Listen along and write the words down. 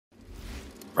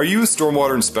Are you a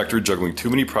stormwater inspector juggling too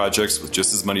many projects with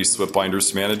just as many SWIP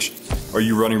binders to manage? Are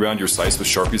you running around your sites with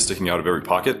Sharpies sticking out of every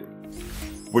pocket?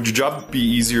 Would your job be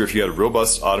easier if you had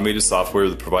robust automated software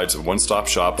that provides a one-stop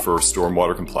shop for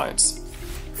stormwater compliance?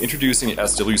 Introducing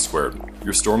SW Squared,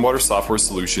 your stormwater software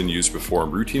solution used to perform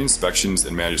routine inspections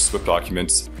and manage SWIP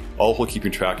documents, all while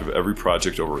keeping track of every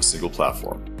project over a single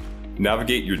platform.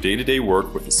 Navigate your day-to-day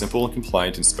work with a simple and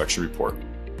compliant inspection report.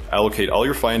 Allocate all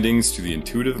your findings to the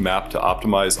intuitive map to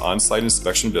optimize on-site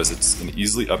inspection visits and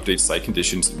easily update site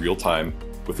conditions in real time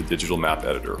with a digital map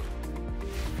editor.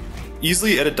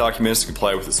 Easily edit documents to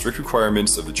comply with the strict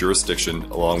requirements of the jurisdiction,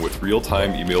 along with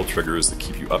real-time email triggers that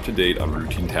keep you up to date on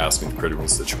routine tasks and critical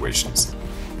situations.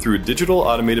 Through a digital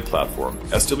automated platform,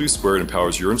 SW Squared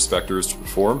empowers your inspectors to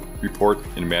perform, report,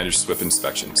 and manage SWIP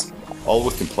inspections, all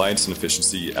with compliance and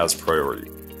efficiency as priority.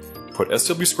 Put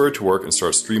SW Squared to work and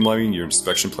start streamlining your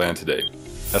inspection plan today.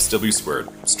 SW Squared,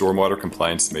 stormwater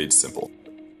compliance made simple.